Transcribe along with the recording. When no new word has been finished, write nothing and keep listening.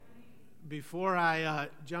Before I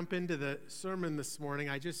jump into the sermon this morning,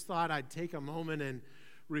 I just thought I'd take a moment and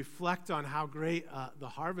reflect on how great the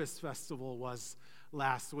Harvest Festival was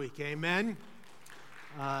last week. Amen?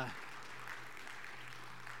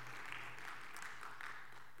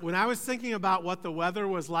 When I was thinking about what the weather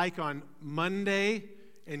was like on Monday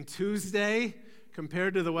and Tuesday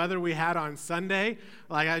compared to the weather we had on Sunday,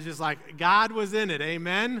 I was just like, God was in it.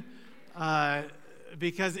 Amen?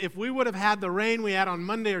 Because if we would have had the rain we had on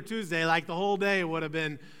Monday or Tuesday, the whole day would have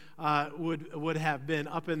been would have been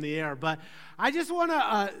up in the air. But I just want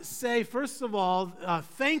to say, first of all,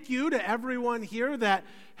 thank you to everyone here that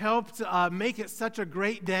helped make it such a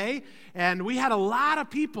great day. And we had a lot of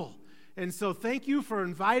people. And so thank you for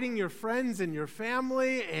inviting your friends and your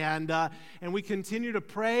family, and we continue to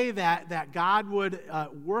pray that God would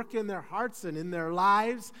work in their hearts and in their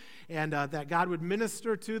lives, and that God would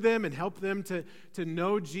minister to them and help them to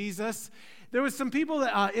know Jesus. There was some people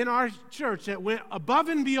that, in our church that went above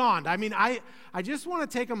and beyond. I mean, I just want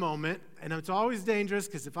to take a moment, and it's always dangerous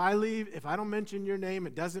because if I don't mention your name,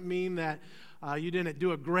 it doesn't mean that you didn't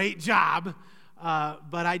do a great job.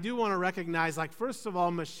 But I do want to recognize, first of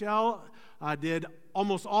all, Michelle did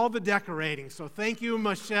almost all the decorating. So thank you,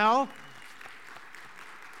 Michelle.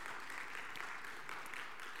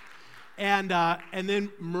 And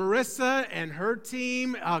then Marissa and her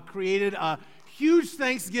team created a huge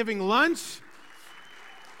Thanksgiving lunch.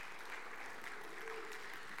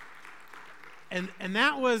 And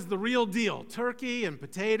that was the real deal. Turkey and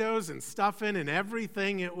potatoes and stuffing and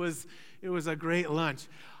everything. It was a great lunch.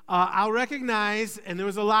 I'll recognize, and there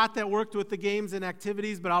was a lot that worked with the games and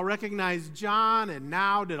activities, but I'll recognize John and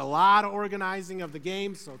Now did a lot of organizing of the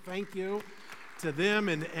games, so thank you to them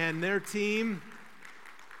and their team.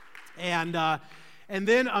 And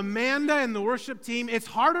then Amanda and the worship team. It's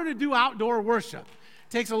harder to do outdoor worship. It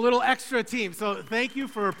takes a little extra team, so thank you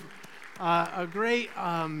for a great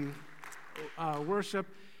worship.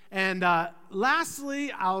 And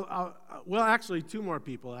lastly, actually, two more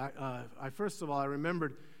people. First of all, I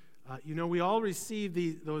remembered, we all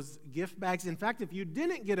received those gift bags. In fact, if you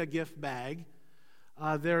didn't get a gift bag,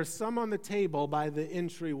 there's some on the table by the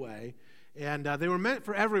entryway, and they were meant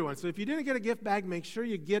for everyone. So if you didn't get a gift bag, make sure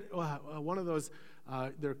you get one of those.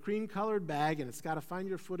 They're cream-colored bag, and it's got a Find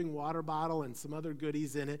Your Footing water bottle and some other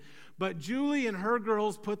goodies in it. But Julie and her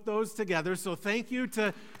girls put those together, so thank you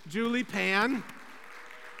to Julie Pan.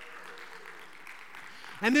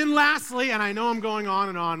 And then lastly, and I know I'm going on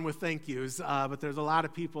and on with thank yous, but there's a lot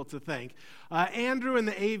of people to thank. Andrew and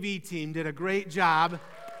the AV team did a great job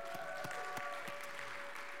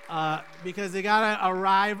because they got to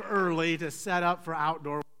arrive early to set up for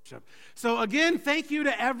outdoor worship. So again, thank you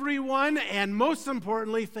to everyone, and most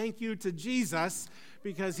importantly, thank you to Jesus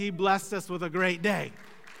because he blessed us with a great day.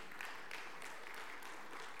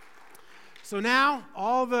 So now,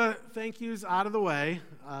 all the thank yous out of the way,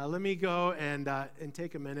 let me go and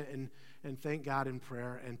take a minute and thank God in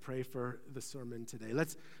prayer and pray for the sermon today.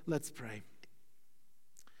 Let's pray.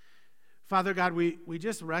 Father God, we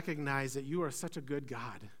just recognize that you are such a good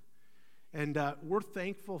God. And we're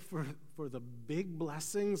thankful for the big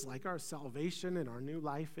blessings like our salvation and our new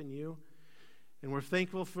life in you. And we're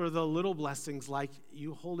thankful for the little blessings like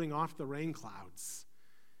you holding off the rain clouds.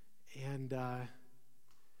 And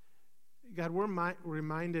God, we're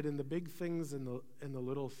reminded in the big things and the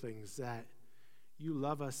little things that you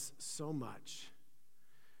love us so much.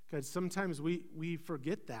 God, sometimes we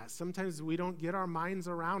forget that. Sometimes we don't get our minds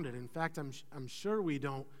around it. In fact, I'm sure we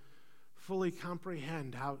don't fully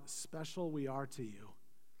comprehend how special we are to you.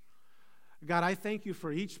 God, I thank you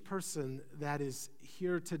for each person that is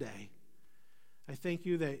here today. I thank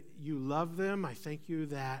you that you love them. I thank you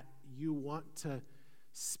that you want to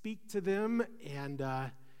speak to them.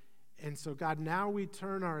 And so, God, now we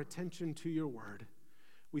turn our attention to your word.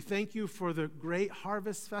 We thank you for the great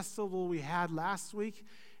Harvest Festival we had last week.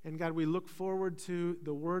 And, God, we look forward to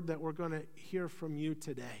the word that we're going to hear from you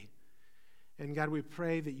today. And, God, we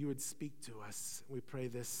pray that you would speak to us. We pray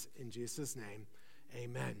this in Jesus' name.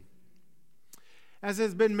 Amen. As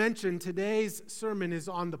has been mentioned, today's sermon is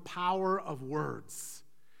on the power of words.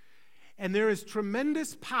 And there is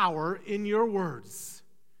tremendous power in your words.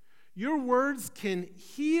 Your words can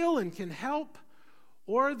heal and can help,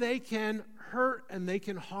 or they can hurt and they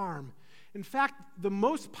can harm. In fact, the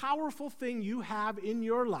most powerful thing you have in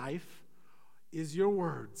your life is your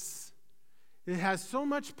words. It has so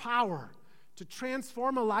much power to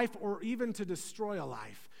transform a life or even to destroy a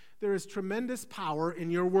life. There is tremendous power in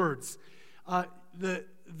your words.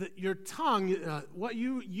 Your tongue, what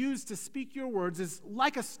you use to speak your words, is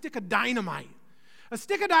like a stick of dynamite. A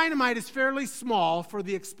stick of dynamite is fairly small for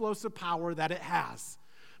the explosive power that it has.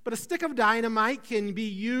 But a stick of dynamite can be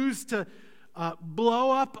used to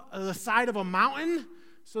blow up the side of a mountain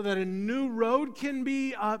so that a new road can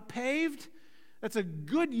be paved. That's a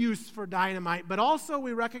good use for dynamite. But also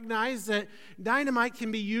we recognize that dynamite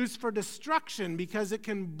can be used for destruction because it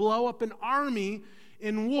can blow up an army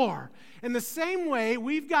in war. In the same way,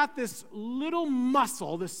 we've got this little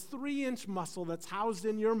muscle, this 3-inch muscle that's housed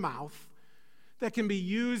in your mouth that can be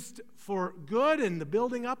used for good and the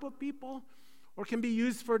building up of people, or can be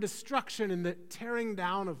used for destruction and the tearing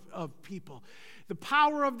down of people. The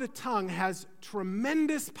power of the tongue has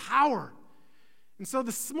tremendous power. And so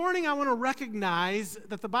this morning I want to recognize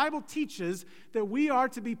that the Bible teaches that we are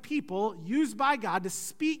to be people used by God to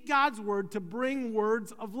speak God's word, to bring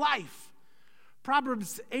words of life.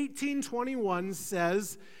 Proverbs 18:21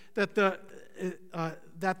 says that the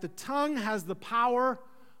tongue has the power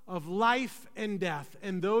of life and death,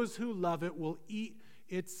 and those who love it will eat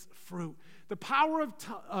its fruit. The power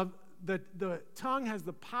of the tongue has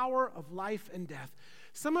the power of life and death.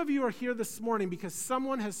 Some of you are here this morning because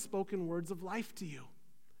someone has spoken words of life to you.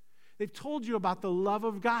 They've told you about the love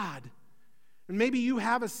of God. And maybe you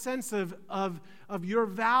have a sense of your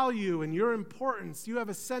value and your importance. You have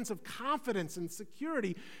a sense of confidence and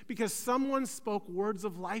security because someone spoke words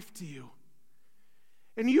of life to you.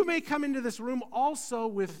 And you may come into this room also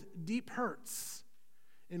with deep hurts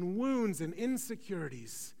and wounds and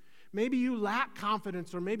insecurities. Maybe you lack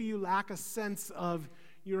confidence, or maybe you lack a sense of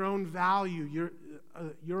your own value,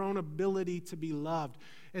 your own ability to be loved.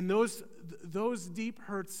 And those deep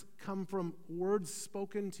hurts come from words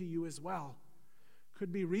spoken to you as well.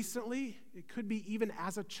 Could be recently, it could be even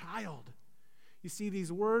as a child. You see,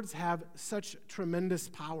 these words have such tremendous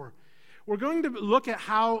power. We're going to look at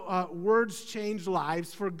how words change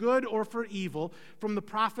lives for good or for evil from the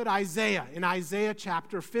prophet Isaiah in Isaiah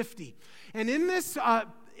chapter 50. And in this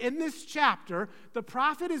chapter, the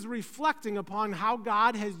prophet is reflecting upon how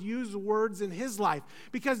God has used words in his life,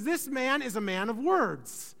 because this man is a man of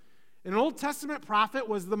words. An Old Testament prophet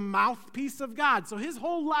was the mouthpiece of God, so his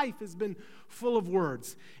whole life has been full of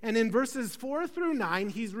words. And in verses 4 through 9,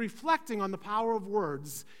 he's reflecting on the power of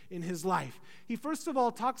words in his life. He first of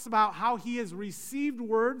all talks about how he has received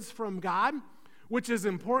words from God, which is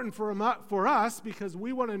important for us because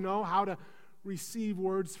we want to know how to receive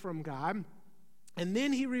words from God. And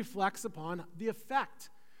then he reflects upon the effect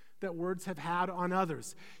that words have had on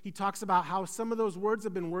others. He talks about how some of those words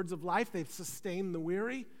have been words of life. They've sustained the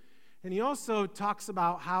weary. And he also talks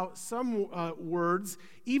about how some words,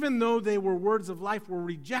 even though they were words of life, were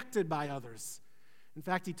rejected by others. In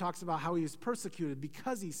fact, he talks about how he was persecuted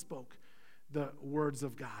because he spoke the words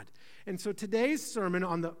of God. And so today's sermon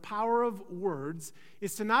on the power of words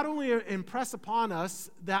is to not only impress upon us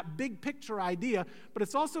that big picture idea, but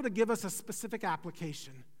it's also to give us a specific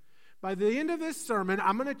application. By the end of this sermon,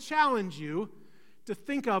 I'm going to challenge you to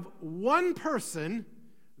think of one person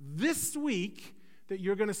this week that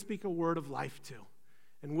you're going to speak a word of life to.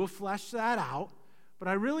 And we'll flesh that out. But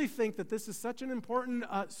I really think that this is such an important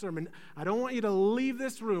sermon. I don't want you to leave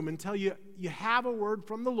this room until you have a word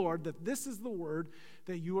from the Lord, that this is the word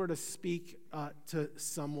that you are to speak to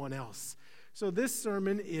someone else. So this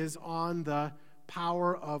sermon is on the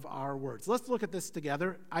power of our words. Let's look at this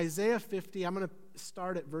together. Isaiah 50, I'm going to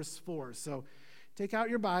start at verse 4. So take out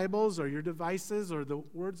your Bibles or your devices, or the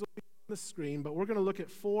words will be on the screen, but we're going to look at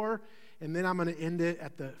 4, and then I'm going to end it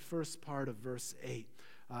at the first part of verse 8.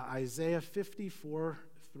 Isaiah 54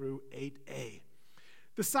 through 8a.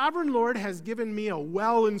 The sovereign Lord has given me a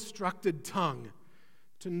well-instructed tongue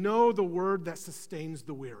to know the word that sustains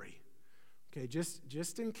the weary. Okay,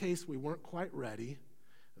 just in case we weren't quite ready,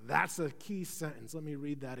 that's a key sentence. Let me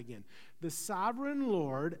read that again. The sovereign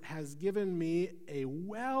Lord has given me a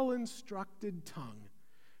well-instructed tongue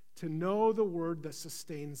to know the word that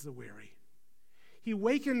sustains the weary. He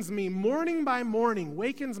wakens me morning by morning,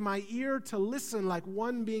 wakens my ear to listen like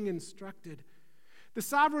one being instructed. The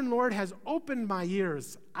sovereign Lord has opened my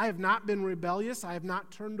ears. I have not been rebellious. I have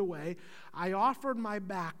not turned away. I offered my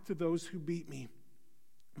back to those who beat me,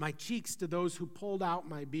 my cheeks to those who pulled out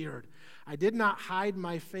my beard. I did not hide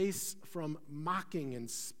my face from mocking and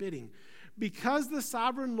spitting. Because the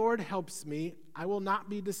sovereign Lord helps me, I will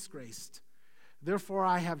not be disgraced. Therefore,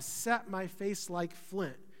 I have set my face like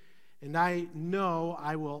flint, and I know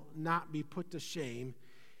I will not be put to shame.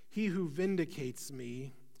 He who vindicates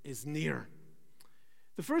me is near.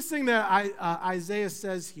 The first thing that Isaiah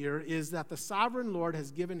says here is that the sovereign Lord has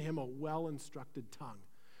given him a well-instructed tongue.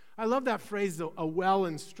 I love that phrase, a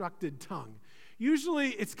well-instructed tongue. Usually,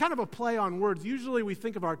 it's kind of a play on words. Usually, we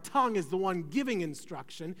think of our tongue as the one giving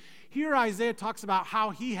instruction. Here, Isaiah talks about how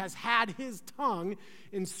he has had his tongue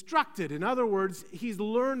instructed. In other words, he's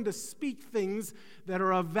learned to speak things that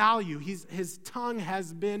are of value. His tongue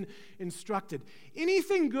has been instructed.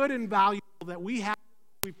 Anything good and valuable that we have,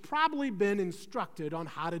 we've probably been instructed on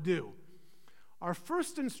how to do. Our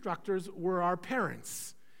first instructors were our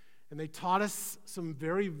parents, and they taught us some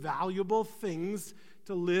very valuable things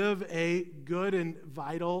to live a good and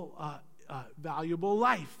vital, valuable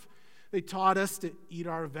life. They taught us to eat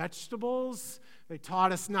our vegetables. They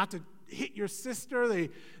taught us not to hit your sister.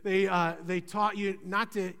 They taught you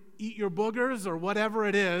not to eat your boogers or whatever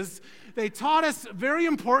it is. They taught us very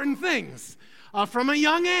important things from a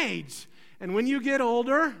young age. And when you get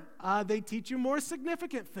older, they teach you more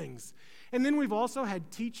significant things. And then we've also had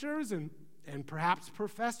teachers and perhaps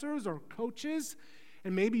professors or coaches.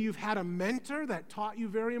 And maybe you've had a mentor that taught you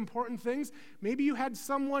very important things. Maybe you had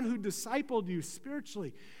someone who discipled you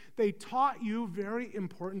spiritually. They taught you very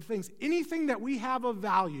important things. Anything that we have of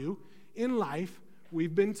value in life,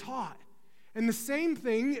 we've been taught. And the same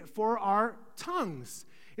thing for our tongues.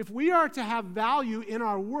 If we are to have value in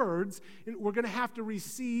our words, we're going to have to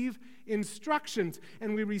receive instructions.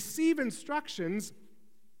 And we receive instructions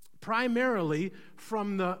primarily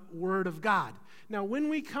from the Word of God. Now, when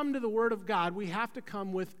we come to the Word of God, we have to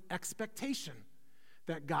come with expectation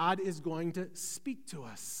that God is going to speak to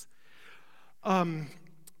us. As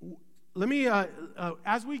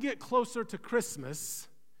we get closer to Christmas,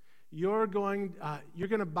 you're going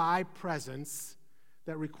to buy presents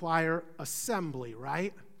that require assembly,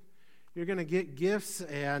 right? You're going to get gifts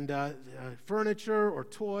and furniture or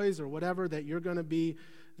toys or whatever that you're going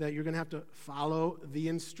to have to follow the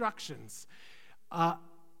instructions.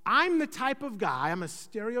 I'm the type of guy, I'm a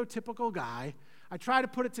stereotypical guy, I try to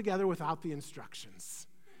put it together without the instructions.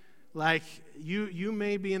 Like, you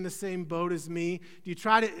may be in the same boat as me. Do you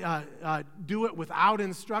try to do it without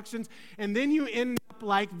instructions? And then you end up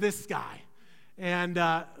like this guy. And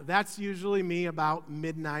that's usually me about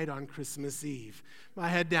midnight on Christmas Eve. My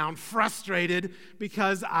head down, frustrated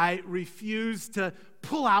because I refuse to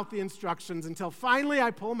pull out the instructions until finally I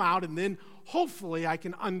pull them out, and then hopefully I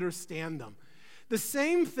can understand them. The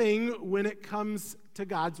same thing when it comes to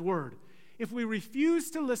God's Word. If we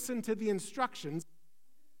refuse to listen to the instructions,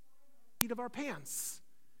 we seat of our pants.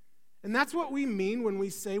 And that's what we mean when we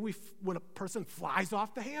say when a person flies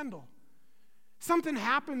off the handle. Something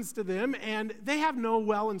happens to them and they have no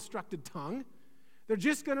well-instructed tongue. They're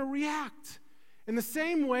just going to react. In the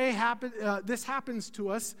same way, this happens to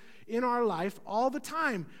us in our life all the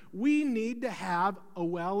time. We need to have a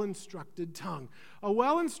well-instructed tongue. A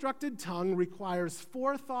well-instructed tongue requires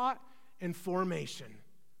forethought and formation.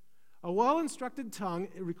 A well-instructed tongue,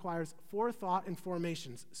 it requires forethought and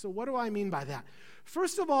formations. So what do I mean by that?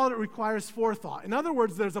 First of all, it requires forethought. In other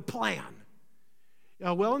words, there's a plan.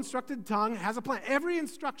 A well-instructed tongue has a plan. Every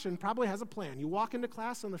instruction probably has a plan. You walk into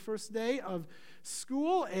class on the first day of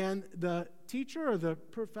school, and the teacher or the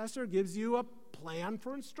professor gives you a plan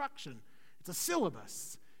for instruction. It's a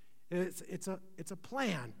syllabus. It's a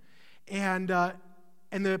plan. And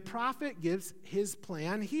the prophet gives his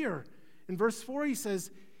plan here. In verse 4, he says,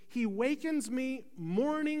 "He wakens me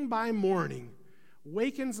morning by morning,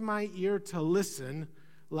 wakens my ear to listen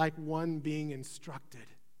like one being instructed."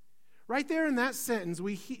 Right there in that sentence,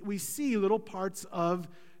 we see little parts of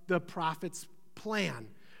the prophet's plan.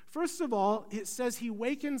 First of all, it says he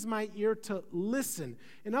wakens my ear to listen.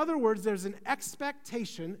 In other words, there's an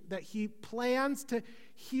expectation that he plans to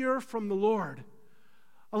hear from the Lord.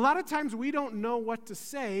 A lot of times we don't know what to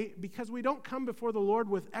say because we don't come before the Lord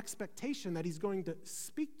with expectation that he's going to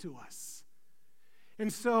speak to us.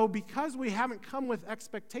 And so because we haven't come with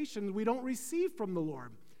expectations, we don't receive from the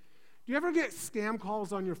Lord. Do you ever get scam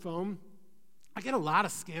calls on your phone? I get a lot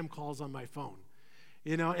of scam calls on my phone,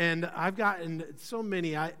 and I've gotten so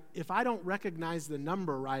many. If I don't recognize the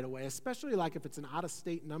number right away, especially like if it's an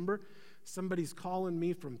out-of-state number, somebody's calling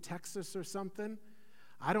me from Texas or something,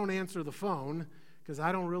 I don't answer the phone because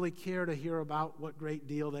I don't really care to hear about what great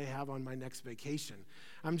deal they have on my next vacation.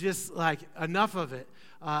 I'm just like, enough of it.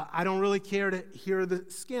 I don't really care to hear the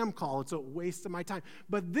scam call. It's a waste of my time.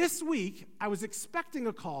 But this week, I was expecting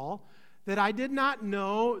a call that I did not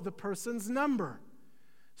know the person's number.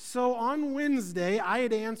 So on Wednesday, I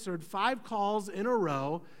had answered 5 calls in a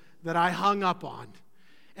row that I hung up on.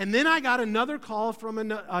 And then I got another call from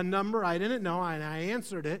a number I didn't know, and I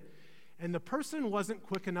answered it, and the person wasn't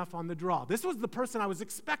quick enough on the draw. This was the person I was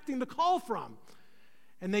expecting the call from.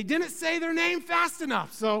 And they didn't say their name fast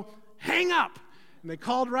enough, so hang up. And they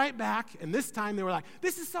called right back, and this time they were like,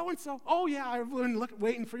 this is so-and-so. Oh, yeah, I've been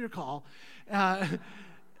waiting for your call.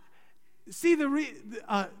 See, the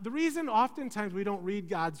reason oftentimes we don't read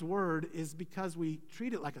God's word is because we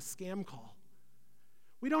treat it like a scam call.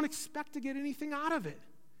 We don't expect to get anything out of it.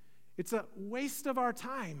 It's a waste of our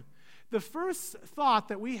time. The first thought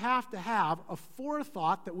that we have to have, a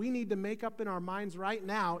forethought that we need to make up in our minds right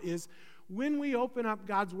now, is when we open up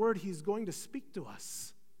God's word, he's going to speak to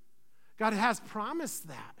us. God has promised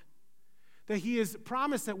that he has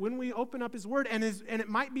promised that when we open up his word, and it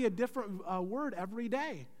might be a different word every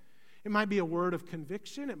day. It might be a word of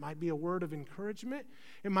conviction. It might be a word of encouragement.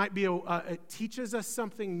 It might be it teaches us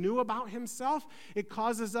something new about himself. It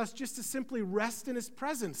causes us just to simply rest in his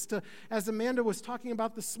presence. To, as Amanda was talking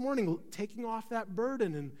about this morning, taking off that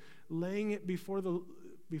burden and laying it before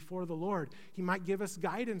the Lord. He might give us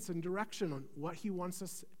guidance and direction on what he wants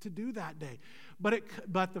us to do that day.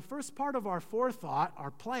 But the first part of our forethought, our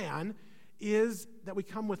plan, is that we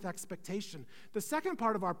come with expectation. The second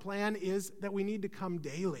part of our plan is that we need to come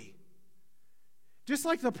daily. Just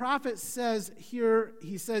like the prophet says here,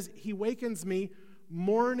 he says, he wakens me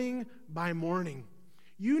morning by morning.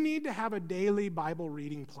 You need to have a daily Bible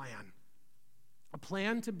reading plan. A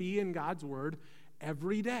plan to be in God's word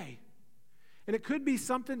every day. And it could be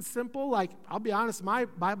something simple like, I'll be honest, my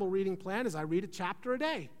Bible reading plan is I read a chapter a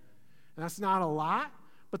day. And that's not a lot,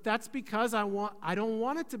 but that's because I don't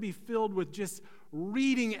want it to be filled with just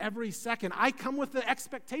reading every second. I come with the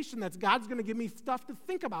expectation that God's going to give me stuff to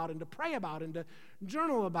think about and to pray about and to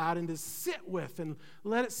journal about and to sit with and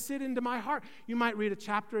let it sit into my heart. You might read a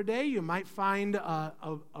chapter a day. You might find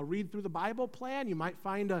a read through the Bible plan. You might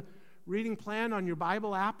find a reading plan on your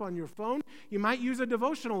Bible app on your phone. You might use a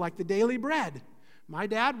devotional like the Daily Bread. My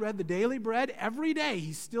dad read the Daily Bread every day.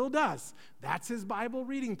 He still does. That's his Bible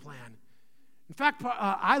reading plan. In fact,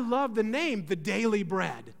 I love the name, the Daily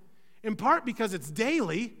Bread, in part because it's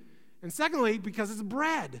daily, and secondly, because it's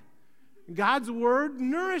bread. God's word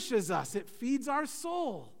nourishes us. It feeds our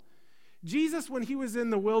soul. Jesus, when he was in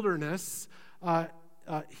the wilderness,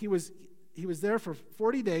 he was there for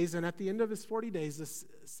 40 days, and at the end of his 40 days,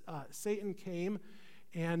 Satan came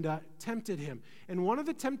and tempted him. And one of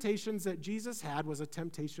the temptations that Jesus had was a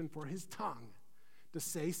temptation for his tongue, to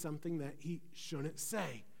say something that he shouldn't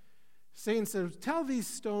say. Satan said, tell these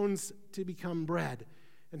stones to become bread.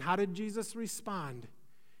 And how did Jesus respond?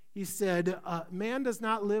 He said, man does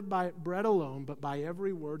not live by bread alone, but by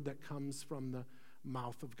every word that comes from the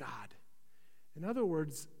mouth of God. In other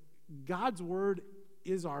words, God's word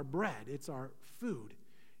is our bread. It's our food.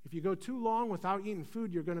 If you go too long without eating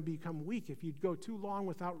food, you're going to become weak. If you go too long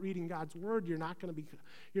without reading God's word, you're not going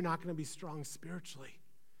to be strong spiritually.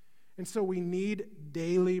 And so we need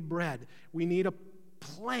daily bread. We need a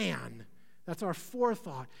plan. That's our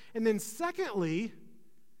forethought. And then secondly,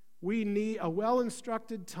 we need a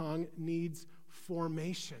well-instructed tongue needs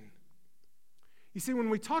formation. You see, when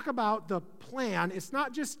we talk about the plan, it's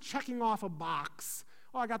not just checking off a box.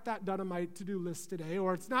 Oh, I got that done on my to-do list today.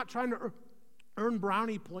 Or it's not trying to earn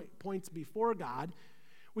brownie points before God.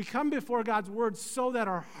 We come before God's word so that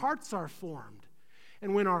our hearts are formed.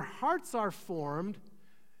 And when our hearts are formed,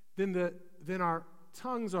 then our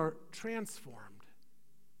tongues are transformed.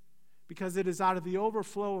 Because it is out of the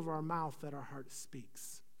overflow of our mouth that our heart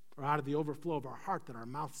speaks. Or out of the overflow of our heart that our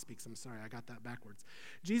mouth speaks. I'm sorry, I got that backwards.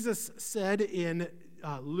 Jesus said in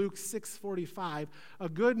Luke 6:45, a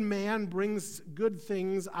good man brings good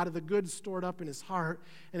things out of the good stored up in his heart,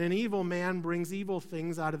 and an evil man brings evil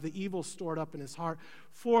things out of the evil stored up in his heart.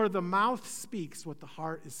 For the mouth speaks what the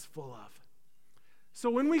heart is full of. So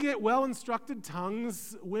when we get well-instructed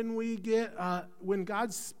tongues, when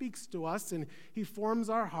God speaks to us and he forms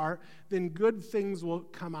our heart, then good things will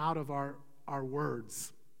come out of our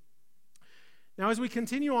words. Now, as we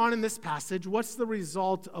continue on in this passage, what's the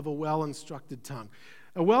result of a well-instructed tongue?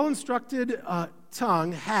 A well-instructed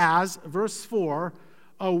tongue has, verse 4,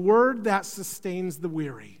 a word that sustains the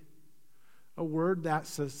weary. A word that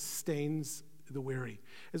sustains the weary.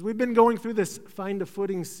 As we've been going through this Find Your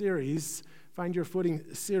Footing series,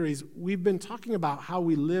 we've been talking about how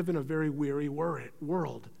we live in a very weary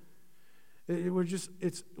world. We're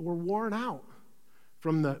worn out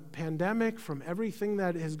from the pandemic, from everything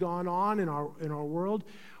that has gone on in our world.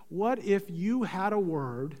 What if you had a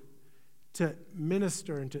word to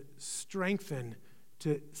minister and to strengthen,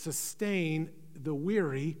 to sustain the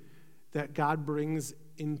weary that God brings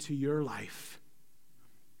into your life?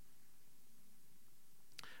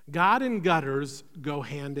 God and gutters go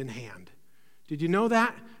hand in hand. Did you know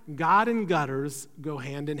that? God and gutters go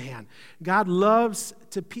hand in hand. God loves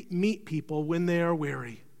to meet people when they are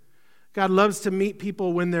weary. God loves to meet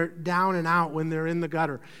people when they're down and out, when they're in the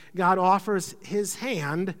gutter. God offers his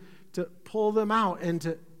hand to pull them out and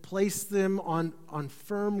to place them on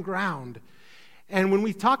firm ground. And when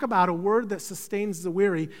we talk about a word that sustains the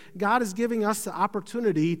weary, God is giving us the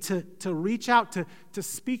opportunity to reach out, to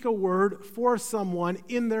speak a word for someone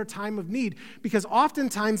in their time of need. Because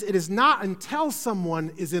oftentimes it is not until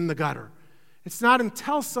someone is in the gutter, it's not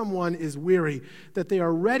until someone is weary that they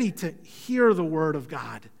are ready to hear the word of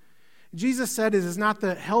God. Jesus said, "It is not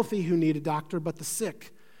the healthy who need a doctor, but the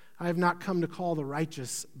sick. I have not come to call the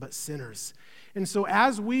righteous, but sinners." And so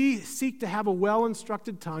as we seek to have a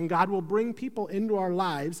well-instructed tongue, God will bring people into our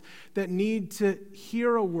lives that need to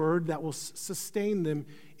hear a word that will sustain them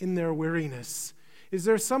in their weariness. Is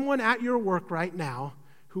there someone at your work right now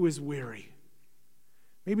who is weary?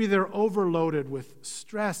 Maybe they're overloaded with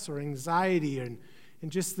stress or anxiety and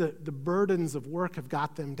just the burdens of work have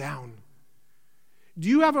got them down. Do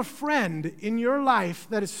you have a friend in your life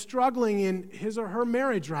that is struggling in his or her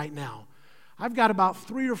marriage right now? I've got about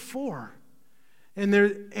 3 or 4. And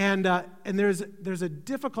there's a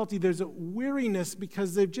difficulty, there's a weariness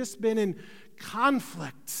because they've just been in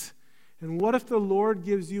conflict. And what if the Lord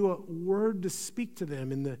gives you a word to speak to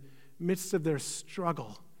them in the midst of their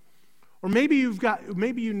struggle? Or maybe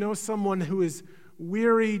you know someone who is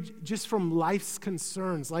weary just from life's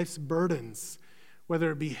concerns, life's burdens,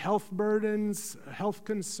 whether it be health burdens, health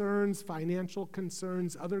concerns, financial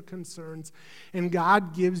concerns, other concerns, and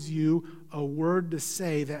God gives you a word to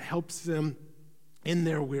say that helps them in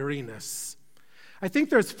their weariness. I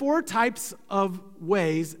think there's 4 types of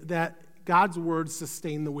ways that God's words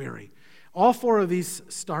sustain the weary. All 4 of these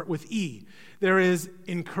start with E. There is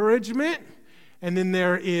encouragement, and then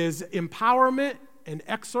there is empowerment and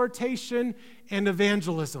exhortation and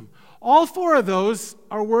evangelism. All 4 of those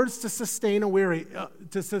are words to sustain sustain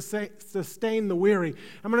the weary.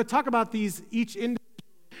 I'm going to talk about these each individually.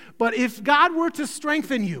 But if God were to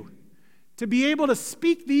strengthen you to be able to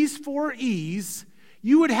speak these 4 E's,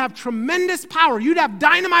 you would have tremendous power. You'd have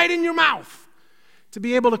dynamite in your mouth to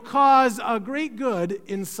be able to cause a great good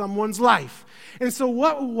in someone's life. And so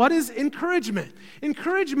what is encouragement?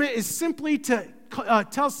 Encouragement is simply to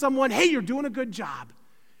tell someone, hey, you're doing a good job.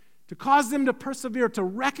 To cause them to persevere, to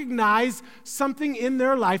recognize something in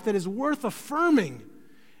their life that is worth affirming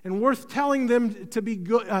and worth telling them to be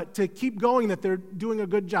good, to keep going, that they're doing a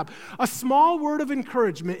good job. A small word of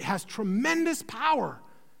encouragement has tremendous power.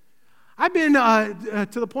 I've been to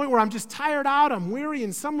the point where I'm just tired out, I'm weary,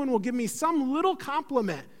 and someone will give me some little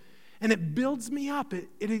compliment, and it builds me up. It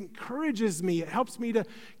encourages me. It helps me to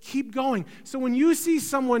keep going. So when you see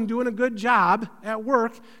someone doing a good job at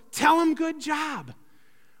work, tell them good job.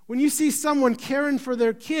 When you see someone caring for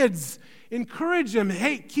their kids, encourage them.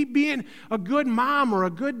 Hey, keep being a good mom or a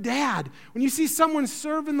good dad. When you see someone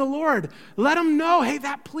serving the Lord, let them know, hey,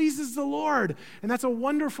 that pleases the Lord. And that's a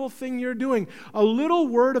wonderful thing you're doing. A little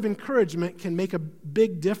word of encouragement can make a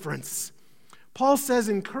big difference. Paul says,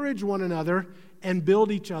 encourage one another and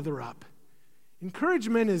build each other up.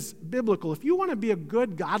 Encouragement is biblical. If you want to be a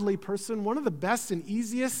good, godly person, one of the best and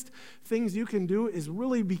easiest things you can do is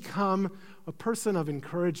really become a person of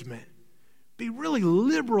encouragement. Be really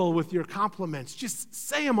liberal with your compliments. Just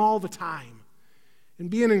say them all the time. And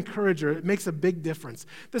be an encourager. It makes a big difference.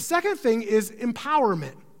 The second thing is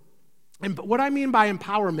empowerment. And what I mean by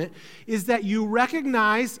empowerment is that you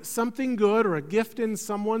recognize something good or a gift in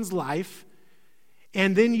someone's life,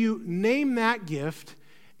 and then you name that gift,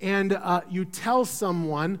 and you tell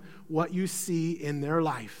someone what you see in their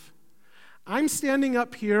life. I'm standing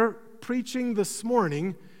up here preaching this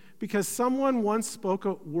morning because someone once spoke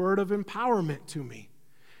a word of empowerment to me.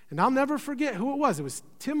 And I'll never forget who it was. It was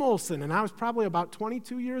Tim Olson, and I was probably about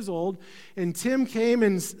 22 years old. And Tim came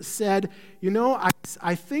and said, you know,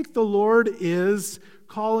 I think the Lord is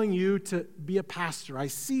calling you to be a pastor. I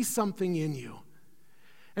see something in you.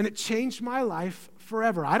 And it changed my life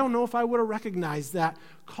forever. I don't know if I would have recognized that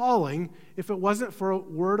calling if it wasn't for a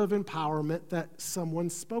word of empowerment that someone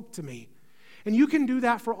spoke to me. And you can do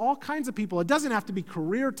that for all kinds of people. It doesn't have to be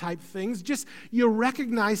career-type things. Just you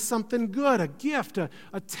recognize something good, a gift, a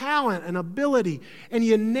talent, an ability, and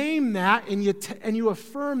you name that and you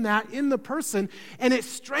affirm that in the person, and it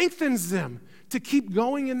strengthens them to keep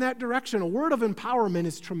going in that direction. A word of empowerment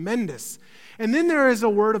is tremendous. And then there is a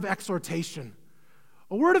word of exhortation.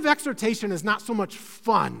 A word of exhortation is not so much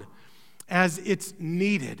fun as it's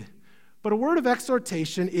needed. But a word of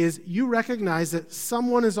exhortation is you recognize that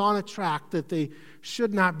someone is on a track that they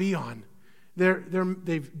should not be on.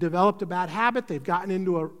 They've developed a bad habit. They've gotten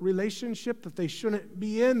into a relationship that they shouldn't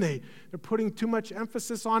be in. They're putting too much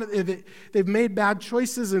emphasis on it. They've made bad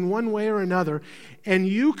choices in one way or another. And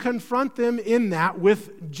you confront them in that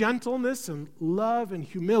with gentleness and love and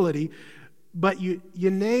humility. But you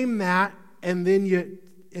name that, and then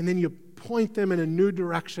you point them in a new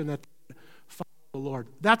direction that they follow the Lord.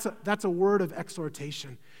 That's a word of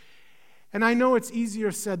exhortation. And I know it's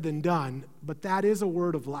easier said than done, but that is a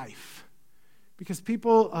word of life. Because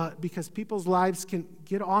people's lives can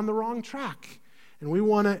get on the wrong track. And we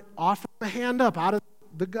want to offer them a hand up out of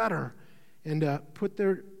the gutter and put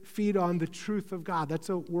their feet on the truth of God. That's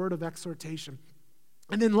a word of exhortation.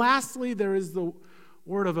 And then lastly, there is the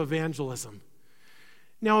word of evangelism.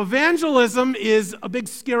 Now, evangelism is a big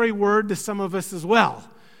scary word to some of us as well.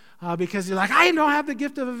 Because you're like, I don't have the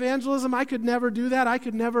gift of evangelism. I could never do that. I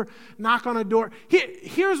could never knock on a door.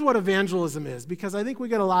 Here's what evangelism is, because I think we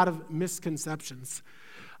get a lot of misconceptions.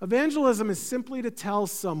 Evangelism is simply to tell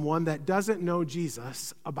someone that doesn't know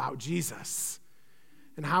Jesus about Jesus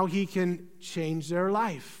and how he can change their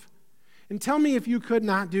life. And tell me if you could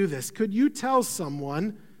not do this. Could you tell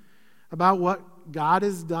someone about what God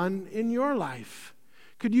has done in your life?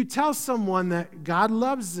 Could you tell someone that God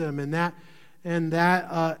loves them and that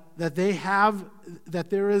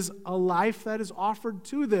there is a life that is offered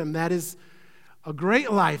to them that is a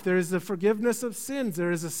great life? There is the forgiveness of sins.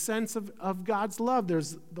 There is a sense of God's love.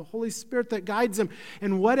 There's the Holy Spirit that guides them.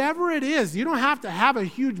 And whatever it is, you don't have to have a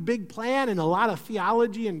huge big plan and a lot of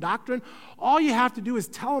theology and doctrine. All you have to do is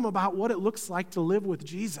tell them about what it looks like to live with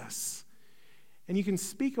Jesus. And you can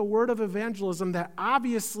speak a word of evangelism that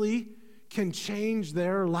obviously can change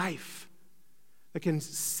their life, that can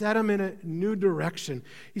set them in a new direction.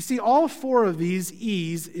 You see, all four of these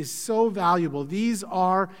E's is so valuable. These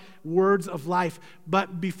are words of life.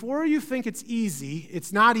 But before you think it's easy,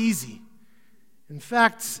 it's not easy. In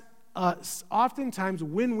fact, oftentimes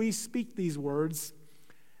when we speak these words,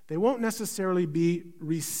 they won't necessarily be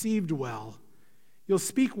received well. You'll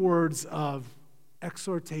speak words of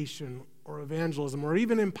exhortation or evangelism or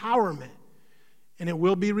even empowerment, and it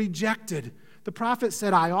will be rejected. The prophet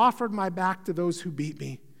said, I offered my back to those who beat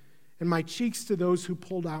me, and my cheeks to those who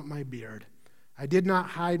pulled out my beard. I did not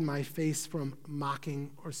hide my face from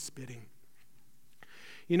mocking or spitting.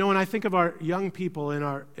 You know, when I think of our young people in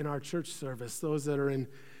our church service, those that are in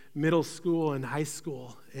middle school and high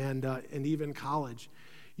school and even college,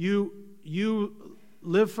 you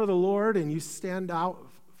live for the Lord and you stand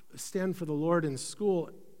for the Lord in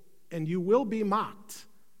school, and you will be mocked.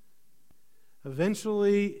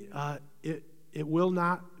 Eventually, it will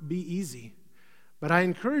not be easy. But I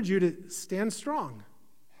encourage you to stand strong,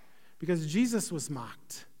 because Jesus was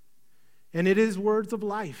mocked. And it is words of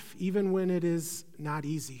life, even when it is not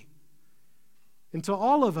easy. And to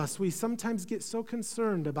all of us, we sometimes get so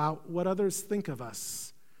concerned about what others think of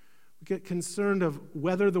us. We get concerned of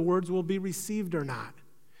whether the words will be received or not.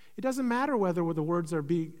 It doesn't matter whether the words are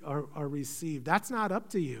received. That's not up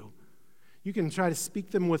to you. You can try to speak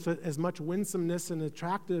them with as much winsomeness and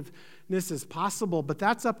attractiveness as possible, but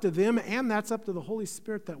that's up to them, and that's up to the Holy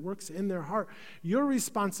Spirit that works in their heart. Your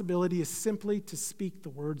responsibility is simply to speak the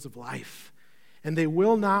words of life, and they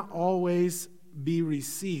will not always be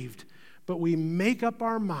received, but we make up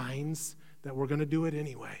our minds that we're going to do it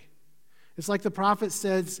anyway. It's like the prophet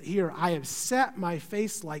says here, I have set my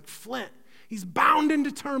face like flint. He's bound and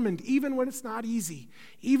determined, even when it's not easy.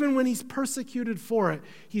 Even when he's persecuted for it,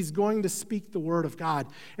 he's going to speak the word of God.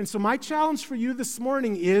 And so my challenge for you this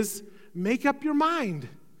morning is make up your mind.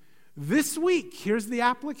 This week, here's the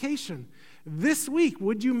application. This week,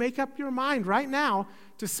 would you make up your mind right now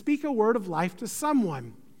to speak a word of life to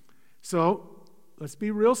someone? So let's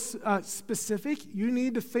be real specific. You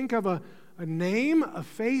need to think of a name, a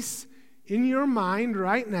face in your mind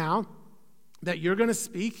right now that you're going to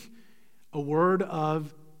speak a word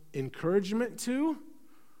of encouragement to,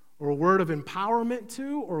 or a word of empowerment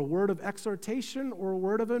to, or a word of exhortation, or a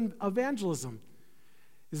word of evangelism.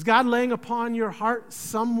 Is God laying upon your heart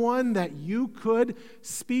someone that you could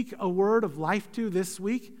speak a word of life to this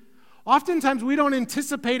week? Oftentimes we don't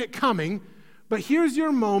anticipate it coming, but here's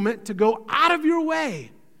your moment to go out of your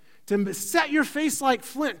way, to set your face like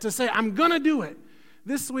flint, to say, I'm going to do it.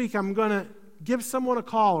 This week I'm going to give someone a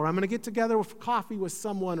call, or I'm going to get together with coffee with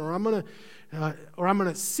someone, or I'm going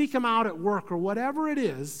to seek them out at work, or whatever it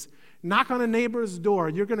is. Knock on a neighbor's door.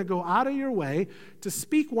 You're going to go out of your way to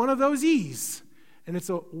speak one of those E's, and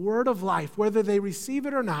it's a word of life. Whether they receive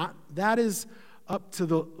it or not, that is up to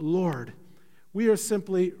the Lord. We are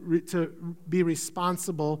simply to be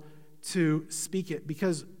responsible to speak it,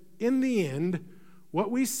 because in the end,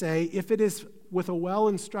 what we say, if it is with a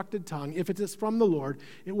well-instructed tongue, if it is from the Lord,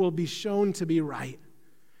 it will be shown to be right.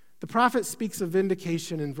 The prophet speaks of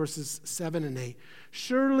vindication in verses 7 and 8.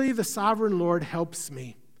 Surely the sovereign Lord helps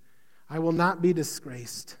me. I will not be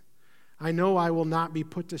disgraced. I know I will not be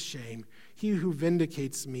put to shame. He who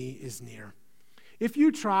vindicates me is near. If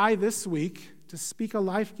you try this week to speak a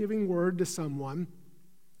life-giving word to someone,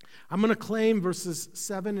 I'm going to claim verses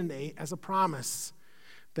 7 and 8 as a promise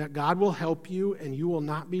that God will help you and you will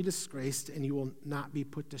not be disgraced and you will not be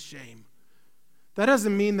put to shame. That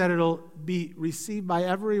doesn't mean that it'll be received by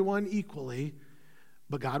everyone equally,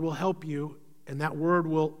 but God will help you, and that word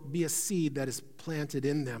will be a seed that is planted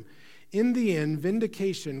in them. In the end,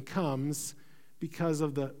 vindication comes because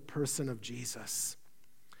of the person of Jesus.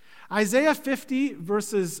 Isaiah 50,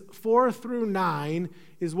 verses 4 through 9,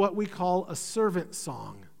 is what we call a servant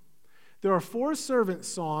song. There are 4 servant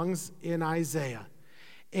songs in Isaiah.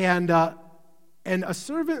 And a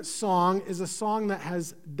servant song is a song that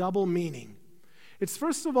has double meaning. It's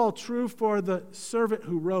first of all true for the servant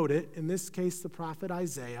who wrote it, in this case the prophet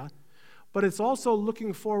Isaiah, but it's also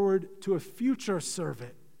looking forward to a future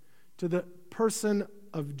servant, to the person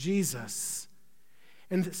of Jesus.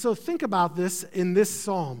 And so think about this in this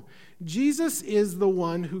psalm. Jesus is the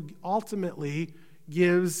one who ultimately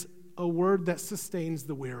gives a word that sustains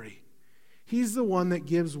the weary. He's the one that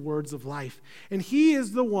gives words of life. And he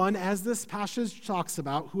is the one, as this passage talks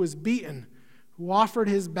about, who is beaten, who offered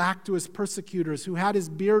his back to his persecutors, who had his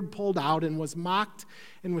beard pulled out and was mocked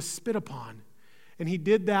and was spit upon. And he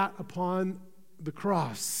did that upon the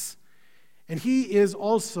cross. And he is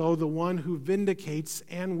also the one who vindicates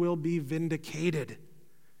and will be vindicated.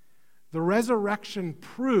 The resurrection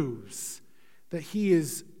proves that he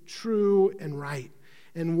is true and right.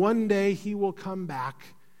 And one day he will come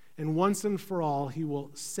back, and once and for all, he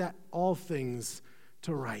will set all things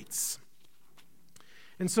to rights.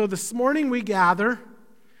 And so this morning we gather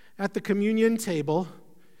at the communion table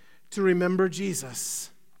to remember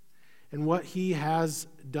Jesus and what he has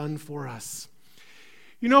done for us.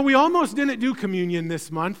 You know, we almost didn't do communion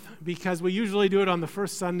this month because we usually do it on the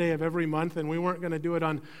first Sunday of every month, and we weren't going to do it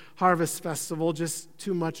on Harvest Festival, just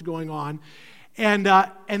too much going on. And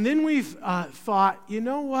then we thought, you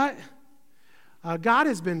know what? God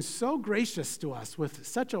has been so gracious to us with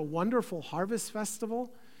such a wonderful Harvest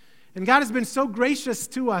Festival. And God has been so gracious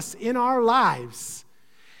to us in our lives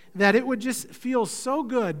that it would just feel so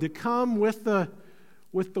good to come with the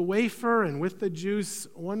wafer and with the juice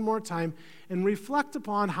one more time and reflect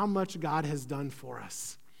upon how much God has done for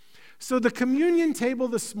us. So the communion table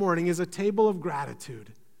this morning is a table of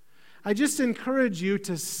gratitude. I just encourage you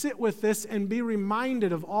to sit with this and be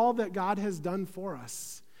reminded of all that God has done for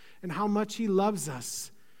us and how much he loves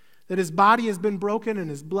us. That his body has been broken and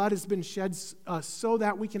his blood has been shed so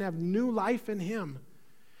that we can have new life in him.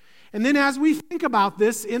 And then as we think about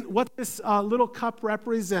this, in what this little cup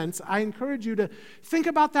represents, I encourage you to think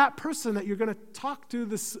about that person that you're going to talk to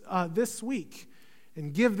this week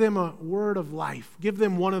and give them a word of life. Give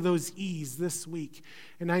them one of those E's this week.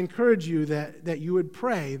 And I encourage you that you would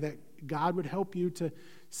pray that God would help you to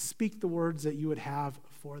speak the words that you would have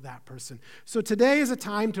for that person. So today is a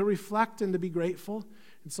time to reflect and to be grateful.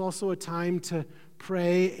 It's also a time to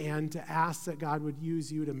pray and to ask that God would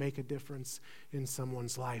use you to make a difference in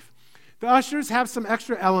someone's life. The ushers have some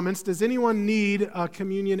extra elements. Does anyone need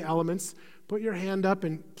communion elements? Put your hand up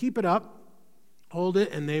and keep it up. Hold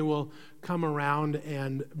it, and they will come around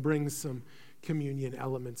and bring some communion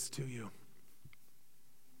elements to you.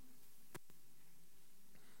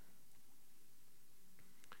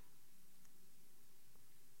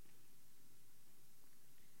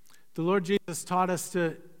 The Lord Jesus taught us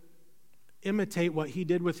to imitate what he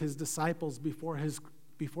did with his disciples before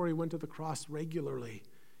he went to the cross regularly.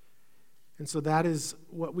 And so that is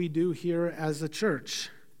what we do here as a church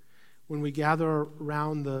when we gather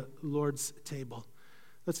around the Lord's table.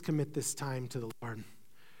 Let's commit this time to the Lord.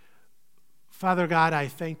 Father God, I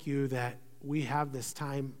thank you that we have this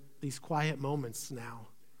time, these quiet moments now,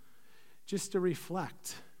 just to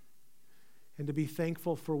reflect and to be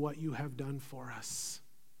thankful for what you have done for us.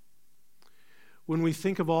 When we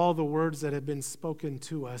think of all the words that have been spoken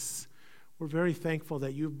to us, we're very thankful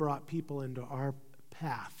that you've brought people into our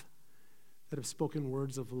path that have spoken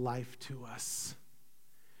words of life to us.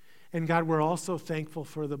 And God, we're also thankful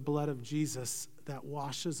for the blood of Jesus that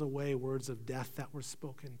washes away words of death that were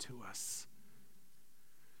spoken to us.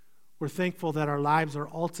 We're thankful that our lives are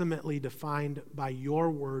ultimately defined by your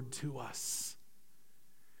word to us,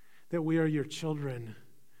 that we are your children,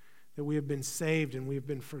 that we have been saved and we have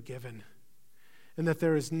been forgiven, and that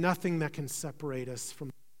there is nothing that can separate us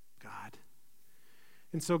from God.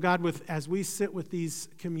 And so, God, as we sit with these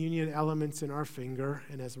communion elements in our finger,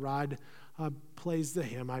 and as Rod plays the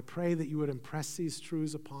hymn, I pray that you would impress these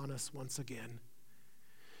truths upon us once again.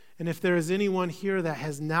 And if there is anyone here that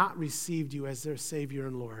has not received you as their Savior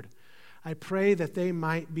and Lord, I pray that they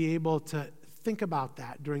might be able to think about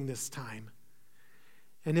that during this time.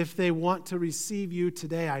 And if they want to receive you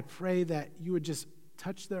today, I pray that you would just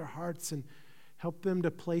touch their hearts and help them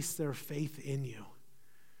to place their faith in you.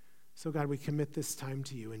 So, God, we commit this time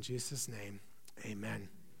to you. In Jesus' name, amen.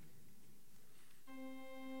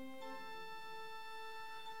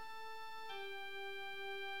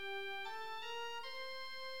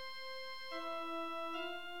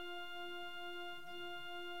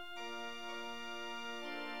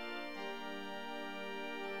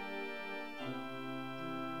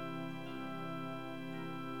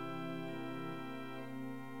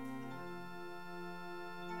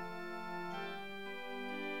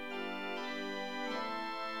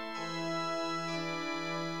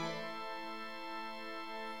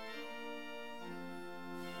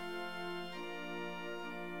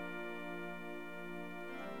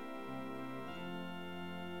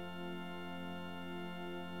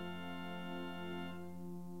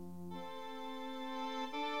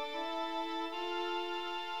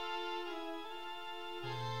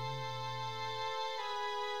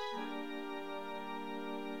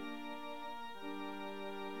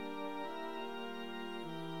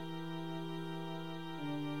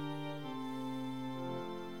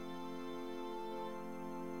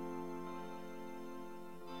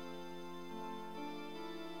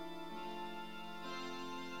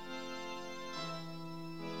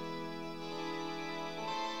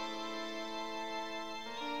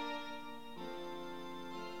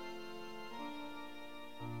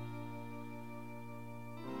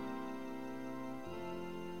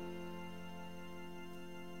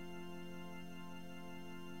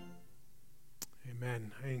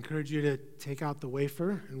 Amen. I encourage you to take out the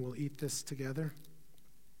wafer, and we'll eat this together.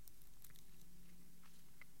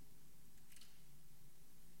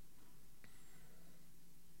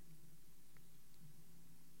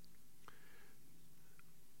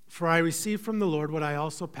 For I received from the Lord what I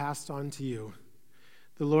also passed on to you.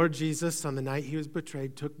 The Lord Jesus, on the night he was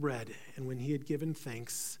betrayed, took bread, and when he had given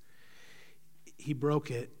thanks, he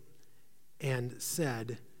broke it and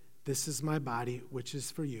said, "This is my body, which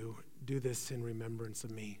is for you. Do this in remembrance of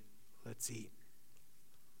me." Let's eat.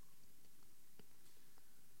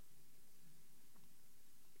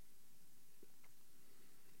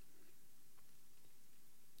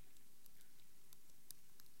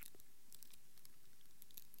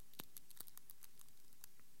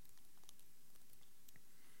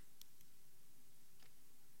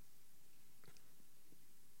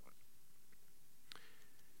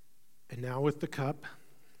 And now with the cup.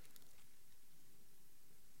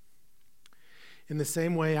 In the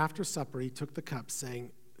same way, after supper, he took the cup,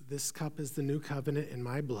 saying, "This cup is the new covenant in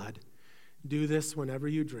my blood. Do this whenever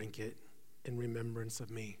you drink it in remembrance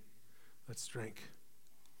of me." Let's drink.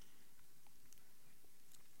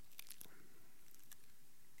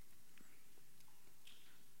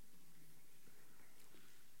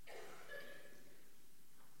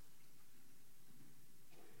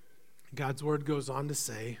 God's word goes on to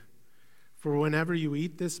say, "For whenever you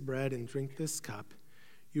eat this bread and drink this cup,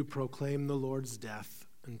 you proclaim the Lord's death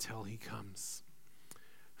until he comes."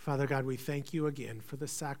 Father God, we thank you again for the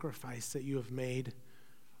sacrifice that you have made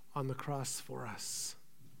on the cross for us.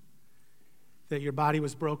 That your body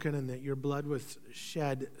was broken and that your blood was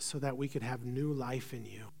shed so that we could have new life in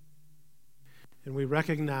you. And we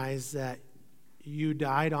recognize that you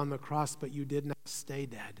died on the cross, but you did not stay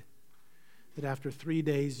dead. That after 3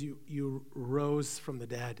 days you rose from the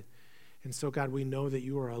dead. And so, God, we know that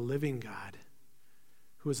you are a living God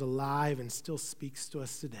who is alive and still speaks to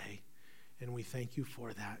us today. And we thank you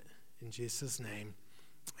for that. In Jesus' name,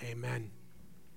 amen.